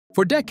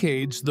For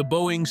decades, the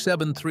Boeing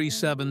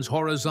 737's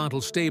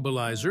horizontal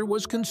stabilizer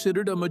was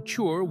considered a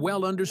mature,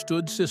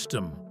 well-understood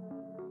system.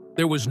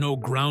 There was no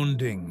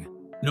grounding,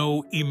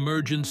 no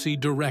emergency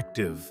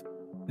directive,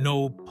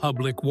 no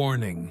public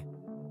warning.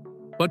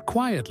 But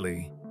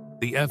quietly,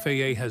 the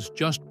FAA has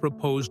just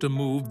proposed a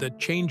move that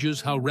changes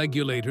how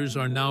regulators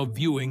are now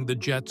viewing the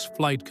jet's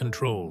flight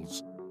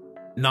controls.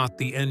 Not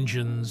the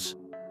engines,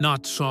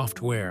 not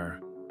software,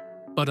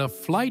 but a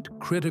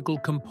flight-critical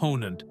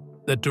component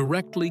that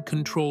directly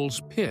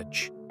controls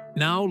pitch,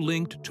 now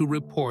linked to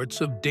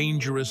reports of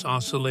dangerous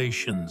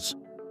oscillations.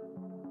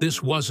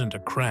 This wasn't a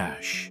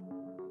crash.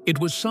 It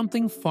was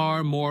something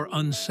far more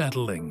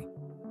unsettling.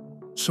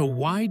 So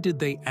why did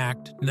they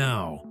act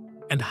now?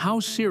 And how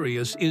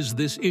serious is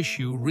this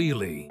issue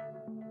really?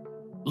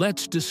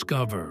 Let's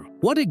discover,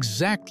 what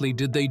exactly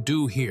did they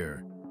do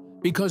here?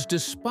 Because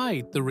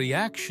despite the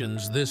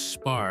reactions this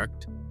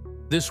sparked,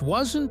 this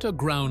wasn't a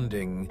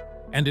grounding,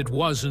 and it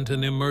wasn't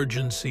an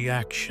emergency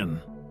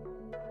action.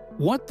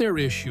 What they're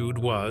issued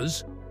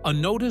was a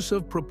Notice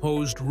of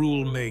Proposed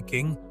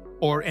Rulemaking,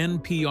 or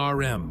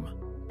NPRM,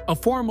 a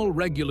formal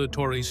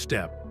regulatory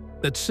step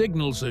that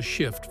signals a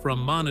shift from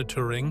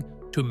monitoring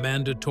to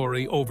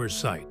mandatory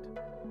oversight.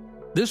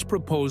 This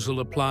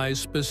proposal applies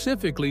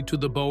specifically to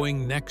the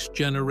Boeing Next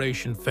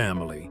Generation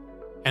family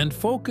and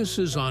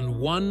focuses on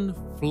one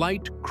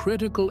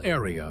flight-critical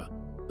area,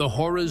 the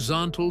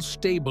horizontal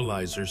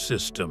stabilizer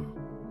system.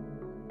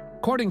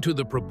 According to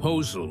the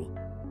proposal,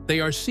 they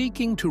are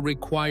seeking to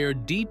require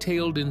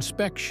detailed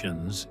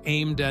inspections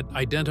aimed at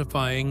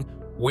identifying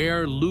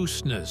wear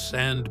looseness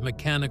and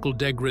mechanical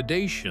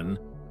degradation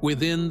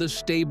within the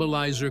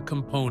stabilizer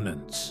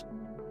components.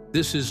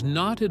 This is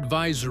not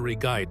advisory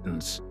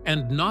guidance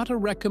and not a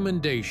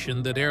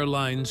recommendation that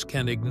airlines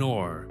can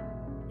ignore.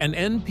 An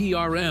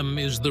NPRM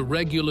is the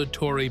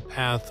regulatory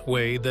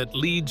pathway that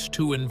leads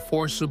to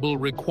enforceable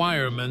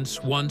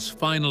requirements once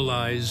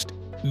finalized,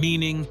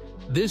 meaning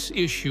this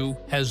issue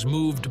has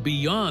moved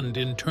beyond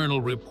internal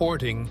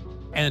reporting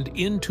and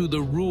into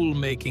the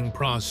rulemaking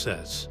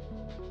process.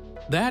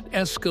 That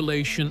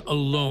escalation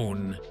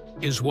alone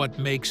is what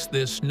makes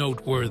this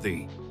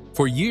noteworthy.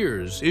 For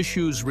years,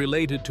 issues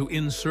related to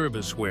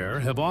in-service wear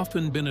have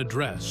often been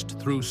addressed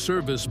through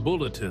service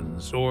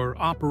bulletins or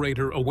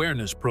operator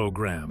awareness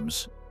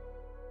programs.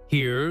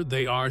 Here,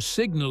 they are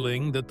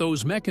signaling that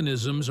those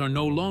mechanisms are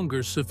no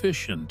longer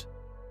sufficient.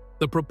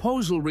 The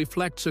proposal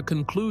reflects a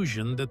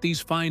conclusion that these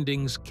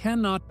findings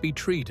cannot be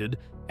treated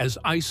as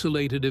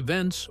isolated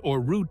events or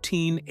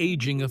routine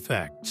aging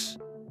effects.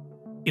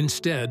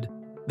 Instead,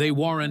 they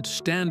warrant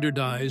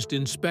standardized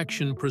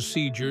inspection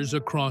procedures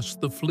across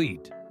the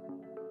fleet.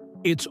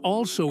 It's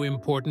also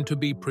important to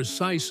be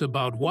precise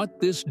about what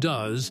this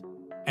does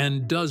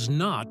and does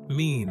not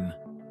mean.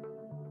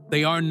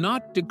 They are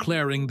not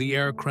declaring the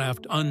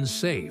aircraft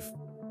unsafe,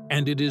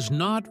 and it is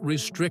not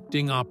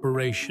restricting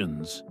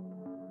operations.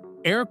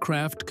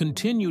 Aircraft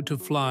continue to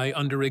fly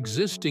under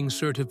existing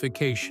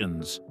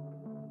certifications,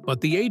 but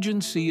the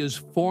agency is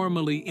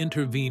formally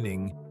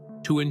intervening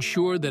to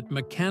ensure that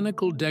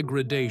mechanical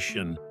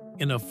degradation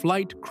in a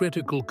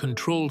flight-critical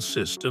control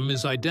system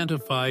is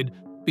identified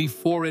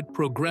before it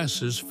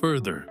progresses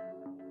further.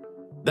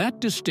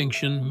 That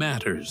distinction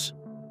matters.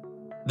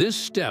 This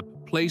step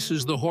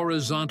places the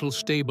horizontal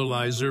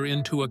stabilizer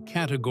into a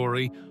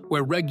category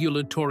where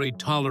regulatory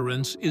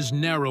tolerance is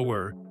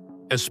narrower,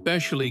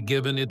 especially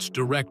given its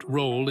direct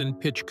role in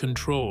pitch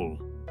control.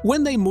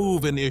 When they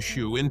move an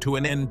issue into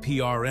an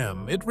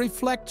NPRM, it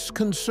reflects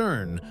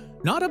concern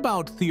not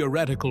about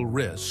theoretical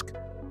risk,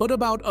 but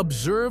about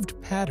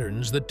observed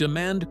patterns that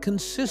demand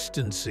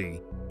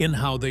consistency in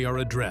how they are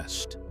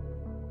addressed.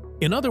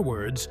 In other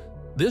words,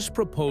 this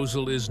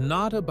proposal is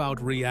not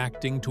about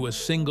reacting to a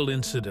single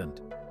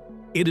incident.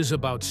 It is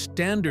about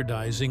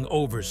standardizing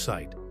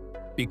oversight,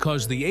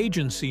 because the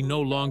agency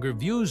no longer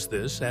views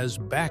this as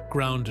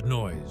background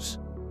noise.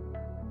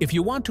 If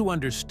you want to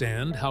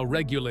understand how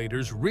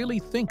regulators really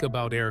think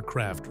about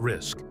aircraft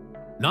risk,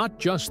 not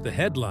just the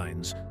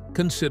headlines,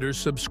 consider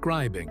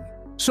subscribing.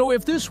 So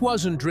if this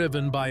wasn't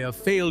driven by a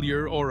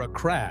failure or a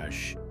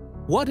crash,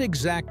 what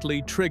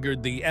exactly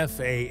triggered the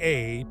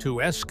FAA to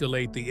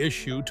escalate the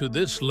issue to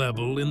this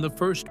level in the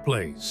first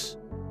place?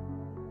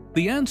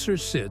 The answer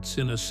sits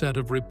in a set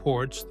of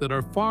reports that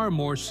are far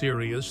more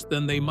serious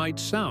than they might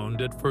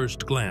sound at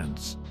first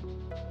glance.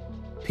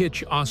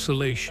 Pitch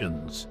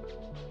oscillations.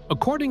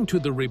 According to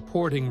the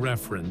reporting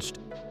referenced,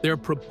 their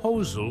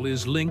proposal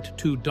is linked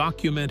to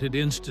documented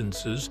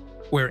instances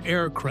where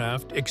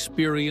aircraft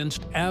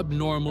experienced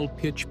abnormal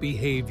pitch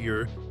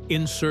behavior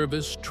in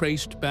service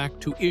traced back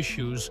to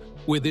issues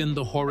within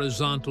the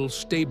horizontal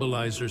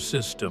stabilizer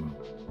system.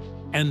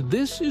 And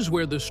this is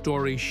where the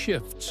story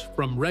shifts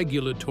from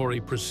regulatory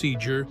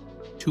procedure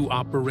to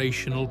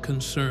operational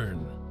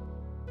concern.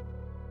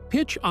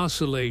 Pitch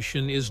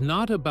oscillation is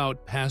not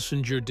about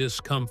passenger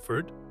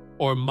discomfort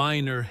or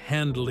minor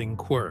handling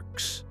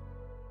quirks.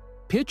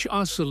 Pitch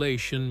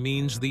oscillation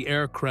means the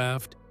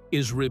aircraft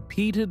is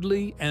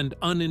repeatedly and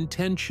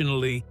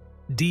unintentionally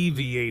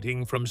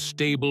deviating from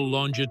stable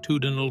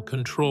longitudinal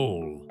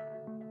control.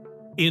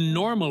 In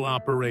normal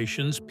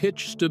operations,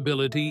 pitch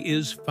stability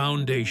is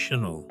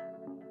foundational.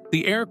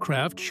 The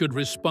aircraft should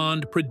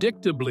respond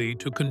predictably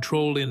to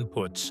control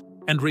inputs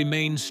and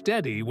remain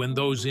steady when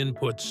those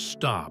inputs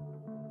stop.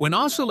 When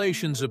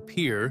oscillations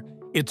appear,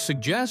 it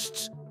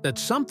suggests that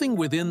something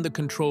within the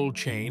control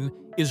chain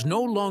is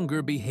no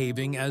longer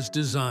behaving as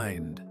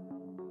designed.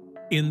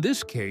 In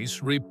this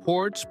case,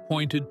 reports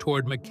pointed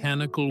toward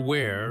mechanical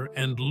wear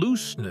and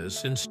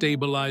looseness in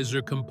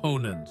stabilizer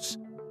components,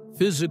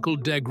 physical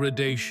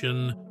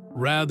degradation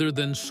rather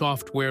than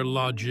software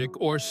logic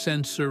or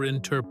sensor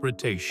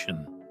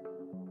interpretation.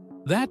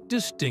 That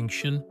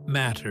distinction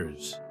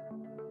matters.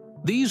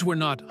 These were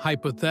not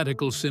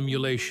hypothetical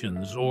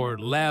simulations or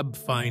lab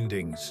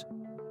findings.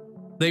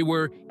 They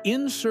were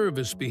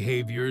in-service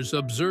behaviors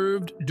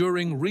observed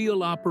during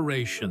real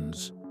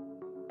operations.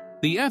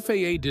 The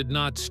FAA did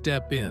not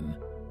step in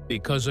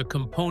because a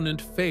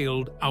component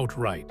failed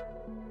outright.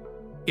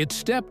 It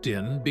stepped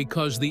in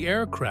because the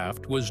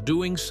aircraft was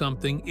doing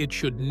something it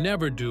should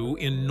never do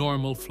in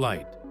normal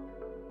flight.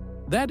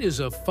 That is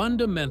a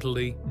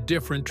fundamentally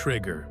different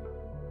trigger.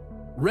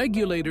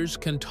 Regulators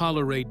can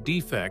tolerate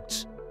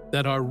defects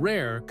that are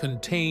rare,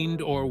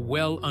 contained, or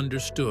well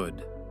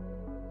understood.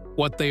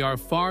 What they are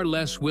far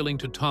less willing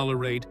to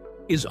tolerate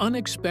is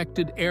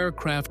unexpected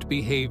aircraft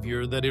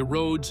behavior that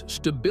erodes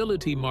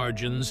stability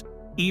margins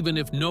even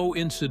if no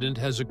incident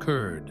has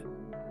occurred.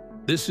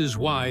 This is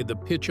why the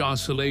pitch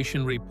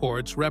oscillation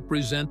reports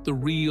represent the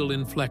real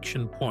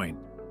inflection point.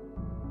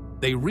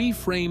 They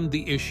reframed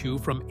the issue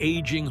from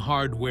aging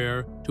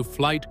hardware to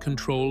flight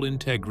control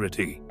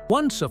integrity.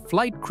 Once a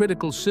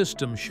flight-critical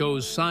system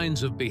shows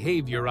signs of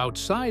behavior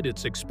outside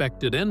its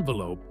expected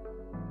envelope,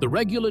 the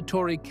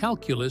regulatory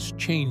calculus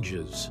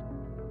changes.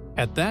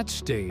 At that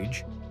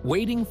stage,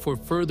 waiting for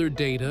further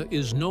data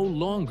is no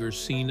longer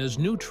seen as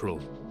neutral.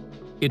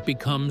 It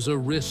becomes a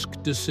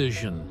risk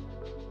decision.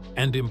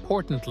 And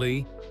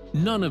importantly,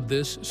 none of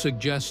this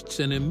suggests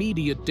an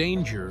immediate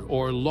danger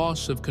or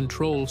loss of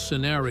control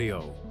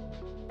scenario.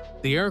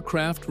 The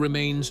aircraft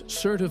remains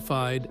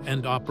certified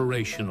and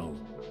operational.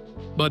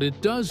 But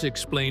it does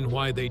explain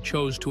why they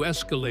chose to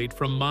escalate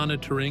from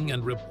monitoring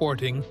and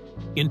reporting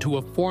into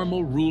a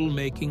formal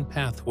rulemaking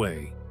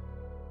pathway.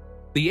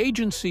 The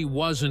agency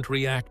wasn't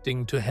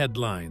reacting to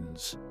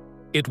headlines.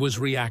 It was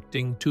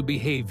reacting to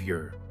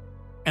behavior.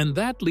 And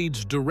that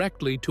leads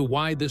directly to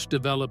why this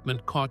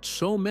development caught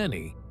so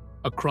many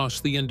across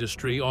the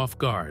industry off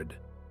guard.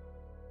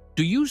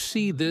 Do you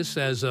see this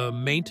as a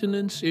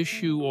maintenance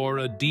issue or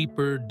a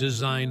deeper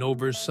design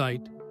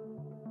oversight?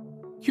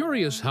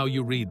 Curious how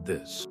you read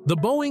this. The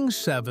Boeing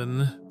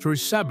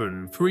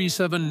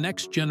 737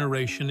 Next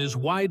Generation is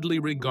widely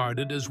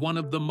regarded as one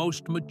of the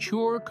most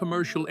mature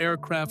commercial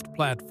aircraft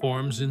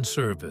platforms in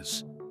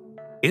service.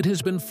 It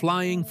has been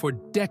flying for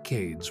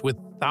decades with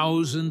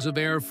thousands of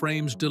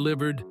airframes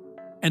delivered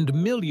and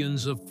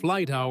millions of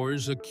flight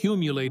hours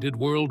accumulated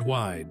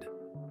worldwide.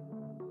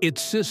 Its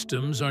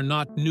systems are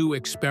not new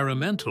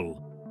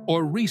experimental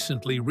or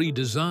recently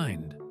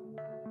redesigned.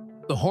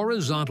 The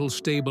horizontal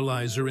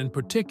stabilizer in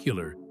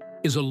particular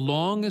is a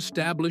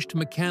long-established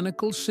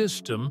mechanical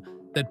system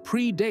that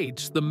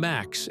predates the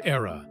MAX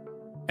era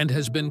and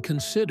has been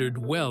considered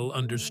well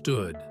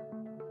understood.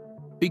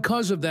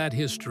 Because of that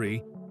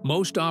history,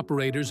 most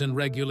operators and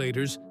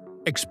regulators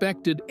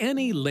expected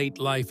any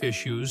late-life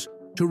issues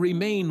to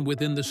remain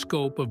within the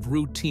scope of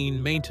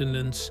routine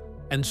maintenance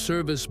and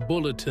service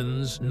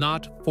bulletins,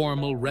 not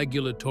formal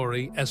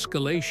regulatory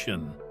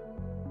escalation.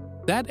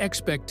 That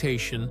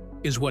expectation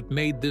is what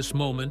made this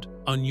moment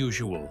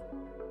unusual.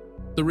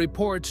 The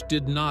reports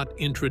did not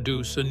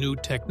introduce a new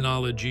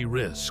technology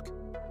risk.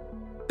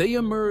 They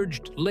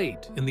emerged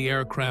late in the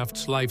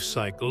aircraft's life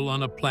cycle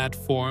on a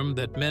platform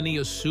that many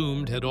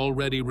assumed had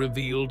already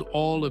revealed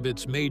all of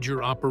its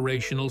major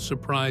operational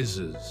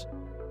surprises.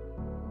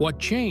 What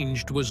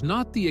changed was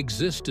not the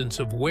existence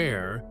of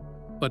wear,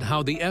 but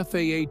how the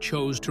FAA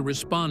chose to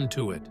respond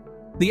to it.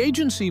 The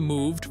agency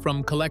moved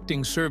from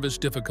collecting service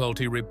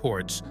difficulty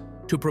reports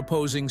to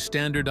proposing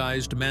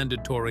standardized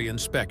mandatory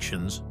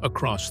inspections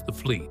across the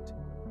fleet.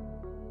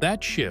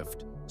 That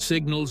shift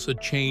signals a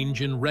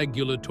change in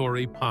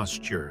regulatory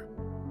posture.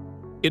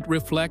 It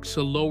reflects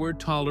a lower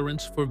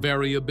tolerance for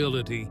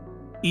variability,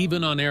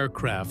 even on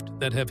aircraft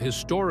that have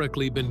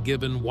historically been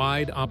given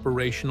wide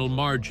operational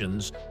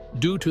margins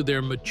due to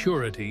their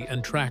maturity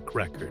and track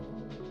record.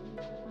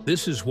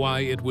 This is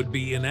why it would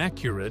be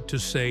inaccurate to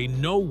say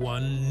no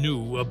one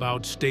knew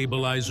about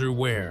stabilizer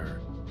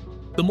wear.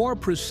 The more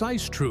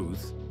precise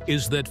truth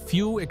is that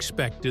few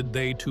expected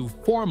they to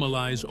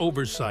formalize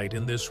oversight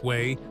in this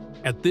way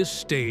at this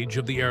stage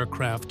of the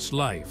aircraft's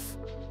life.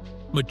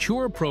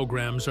 Mature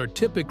programs are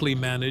typically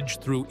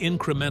managed through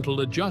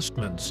incremental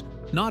adjustments,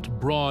 not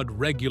broad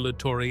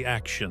regulatory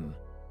action.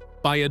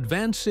 By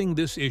advancing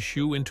this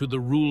issue into the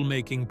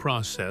rulemaking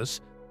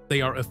process, they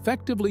are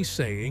effectively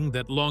saying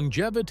that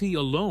longevity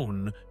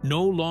alone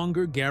no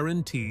longer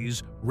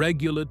guarantees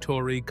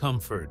regulatory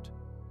comfort.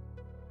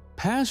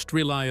 Past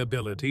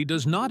reliability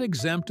does not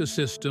exempt a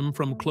system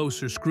from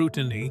closer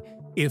scrutiny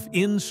if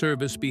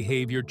in-service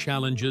behavior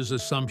challenges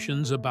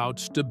assumptions about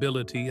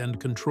stability and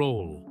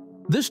control.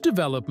 This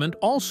development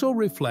also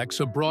reflects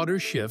a broader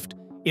shift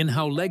in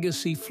how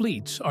legacy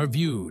fleets are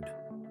viewed.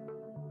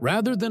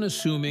 Rather than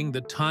assuming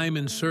that time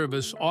in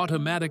service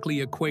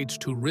automatically equates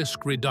to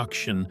risk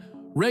reduction,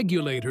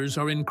 regulators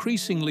are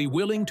increasingly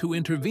willing to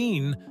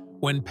intervene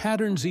when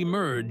patterns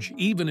emerge,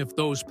 even if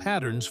those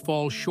patterns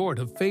fall short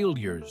of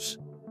failures.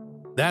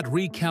 That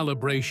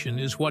recalibration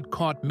is what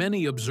caught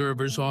many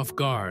observers off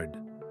guard.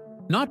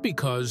 Not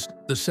because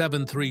the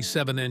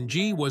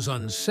 737NG was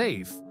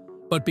unsafe,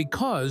 but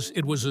because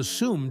it was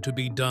assumed to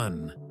be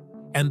done.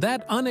 And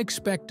that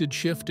unexpected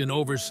shift in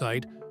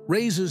oversight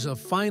raises a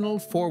final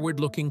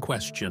forward-looking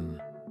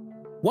question.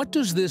 What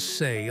does this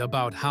say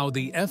about how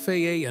the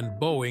FAA and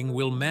Boeing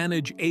will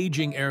manage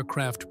aging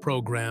aircraft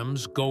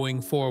programs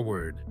going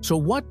forward? So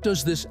what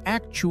does this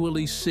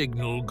actually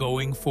signal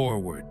going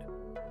forward?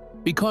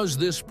 Because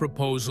this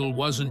proposal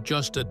wasn't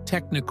just a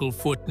technical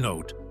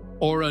footnote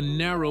or a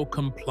narrow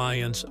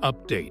compliance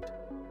update,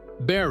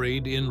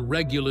 buried in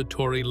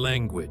regulatory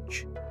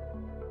language.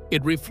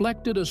 It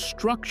reflected a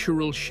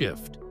structural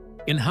shift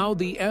in how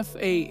the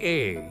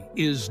FAA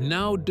is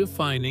now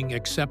defining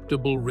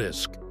acceptable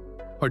risk,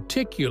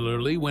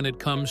 particularly when it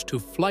comes to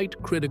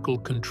flight-critical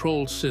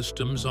control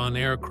systems on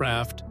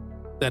aircraft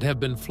that have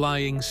been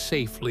flying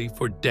safely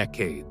for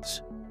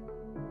decades.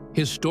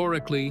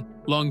 Historically,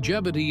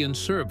 longevity in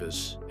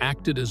service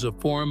acted as a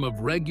form of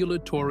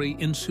regulatory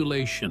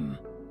insulation.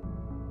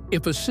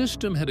 If a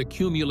system had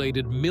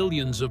accumulated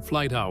millions of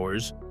flight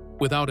hours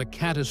without a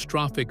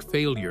catastrophic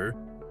failure,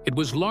 it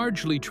was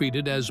largely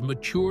treated as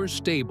mature,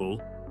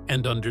 stable,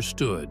 and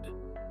understood.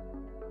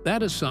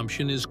 That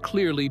assumption is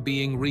clearly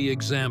being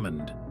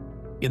re-examined.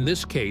 In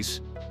this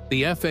case,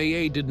 the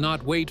FAA did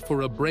not wait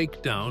for a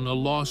breakdown, a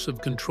loss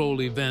of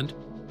control event,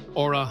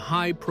 or a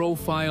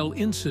high-profile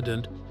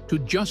incident to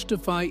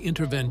justify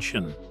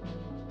intervention.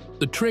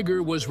 The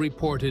trigger was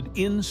reported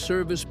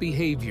in-service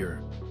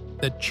behavior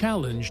that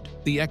challenged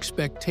the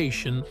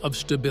expectation of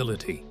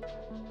stability.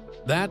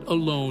 That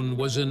alone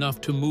was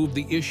enough to move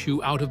the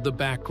issue out of the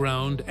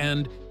background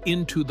and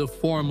into the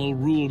formal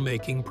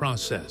rulemaking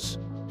process.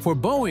 For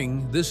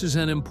Boeing, this is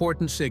an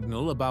important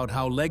signal about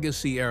how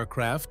legacy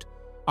aircraft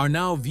are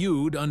now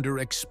viewed under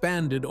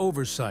expanded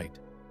oversight.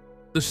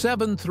 The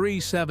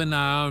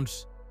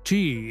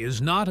 737NG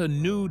is not a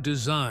new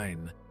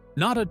design,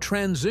 not a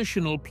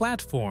transitional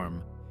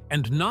platform,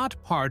 and not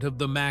part of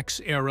the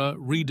MAX-era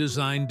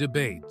redesign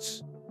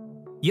debates.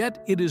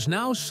 Yet it is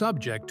now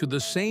subject to the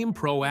same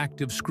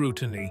proactive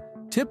scrutiny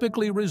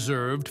typically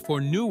reserved for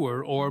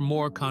newer or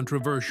more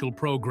controversial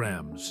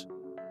programs.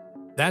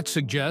 That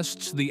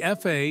suggests the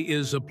FAA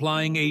is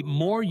applying a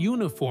more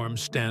uniform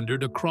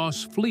standard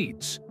across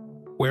fleets,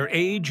 where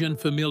age and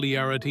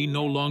familiarity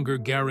no longer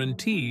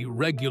guarantee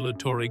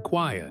regulatory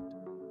quiet.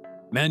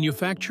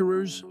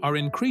 Manufacturers are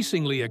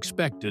increasingly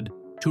expected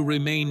to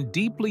remain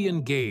deeply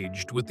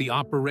engaged with the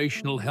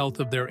operational health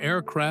of their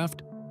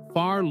aircraft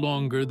far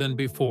longer than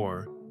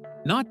before,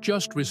 not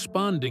just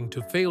responding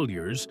to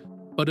failures,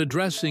 but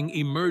addressing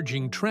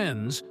emerging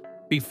trends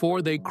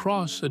before they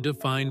cross a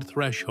defined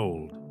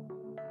threshold.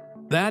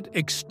 That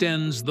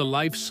extends the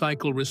life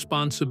cycle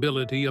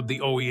responsibility of the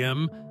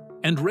OEM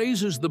and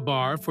raises the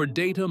bar for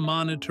data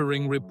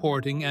monitoring,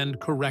 reporting, and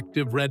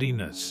corrective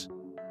readiness.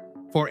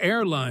 For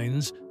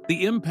airlines,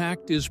 the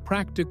impact is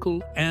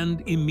practical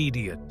and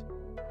immediate.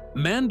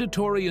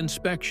 Mandatory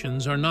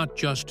inspections are not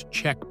just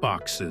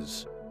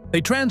checkboxes. They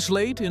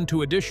translate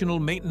into additional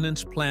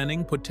maintenance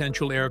planning,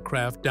 potential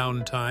aircraft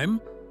downtime,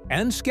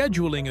 and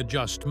scheduling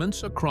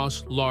adjustments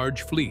across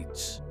large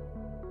fleets.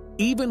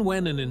 Even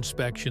when an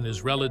inspection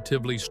is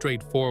relatively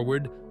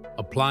straightforward,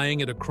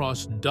 applying it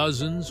across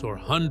dozens or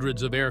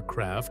hundreds of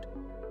aircraft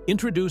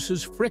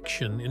introduces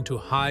friction into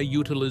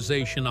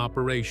high-utilization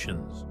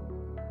operations.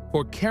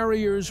 For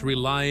carriers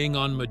relying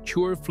on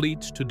mature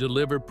fleets to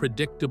deliver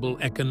predictable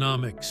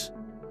economics,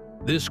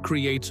 this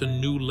creates a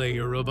new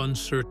layer of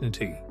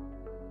uncertainty.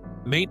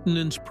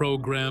 Maintenance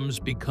programs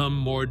become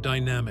more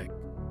dynamic.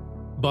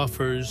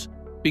 Buffers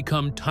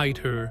become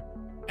tighter,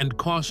 and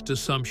cost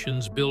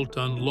assumptions built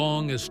on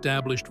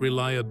long-established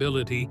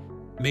reliability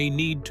may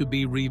need to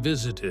be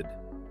revisited.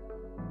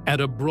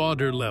 At a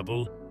broader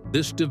level,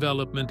 this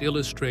development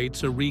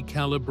illustrates a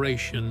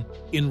recalibration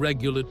in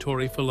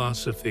regulatory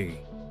philosophy.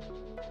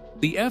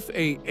 The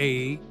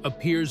FAA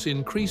appears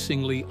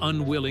increasingly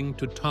unwilling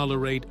to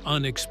tolerate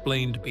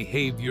unexplained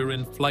behavior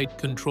in flight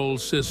control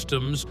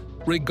systems,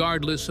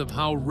 regardless of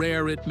how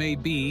rare it may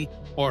be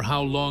or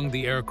how long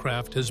the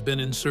aircraft has been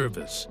in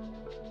service.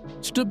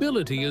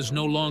 Stability is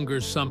no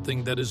longer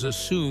something that is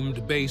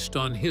assumed based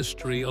on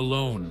history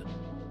alone.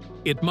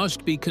 It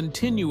must be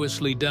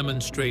continuously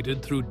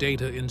demonstrated through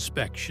data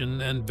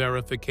inspection and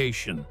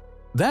verification.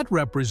 That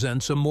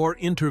represents a more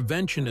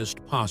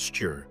interventionist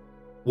posture,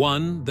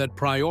 one that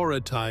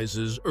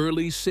prioritizes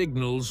early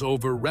signals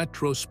over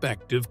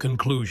retrospective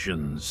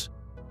conclusions.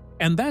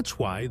 And that's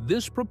why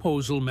this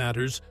proposal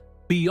matters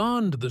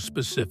beyond the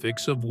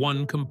specifics of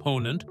one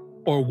component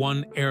or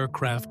one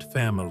aircraft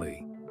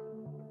family.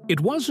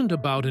 It wasn't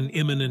about an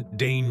imminent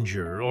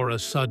danger or a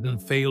sudden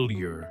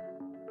failure.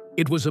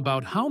 It was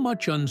about how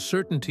much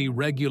uncertainty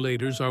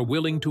regulators are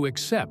willing to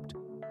accept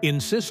in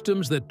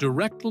systems that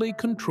directly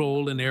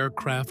control an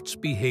aircraft's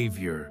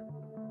behavior.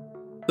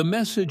 The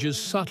message is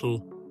subtle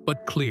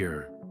but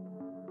clear.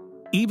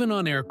 Even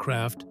on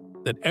aircraft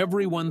that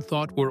everyone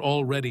thought were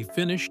already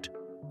finished,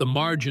 the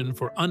margin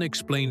for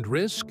unexplained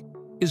risk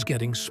is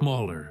getting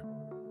smaller.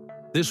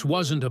 This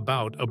wasn't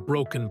about a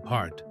broken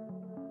part.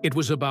 It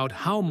was about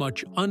how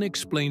much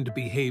unexplained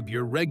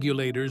behavior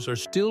regulators are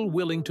still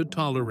willing to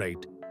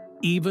tolerate,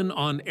 even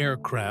on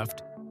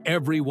aircraft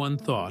everyone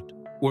thought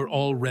were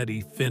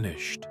already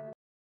finished.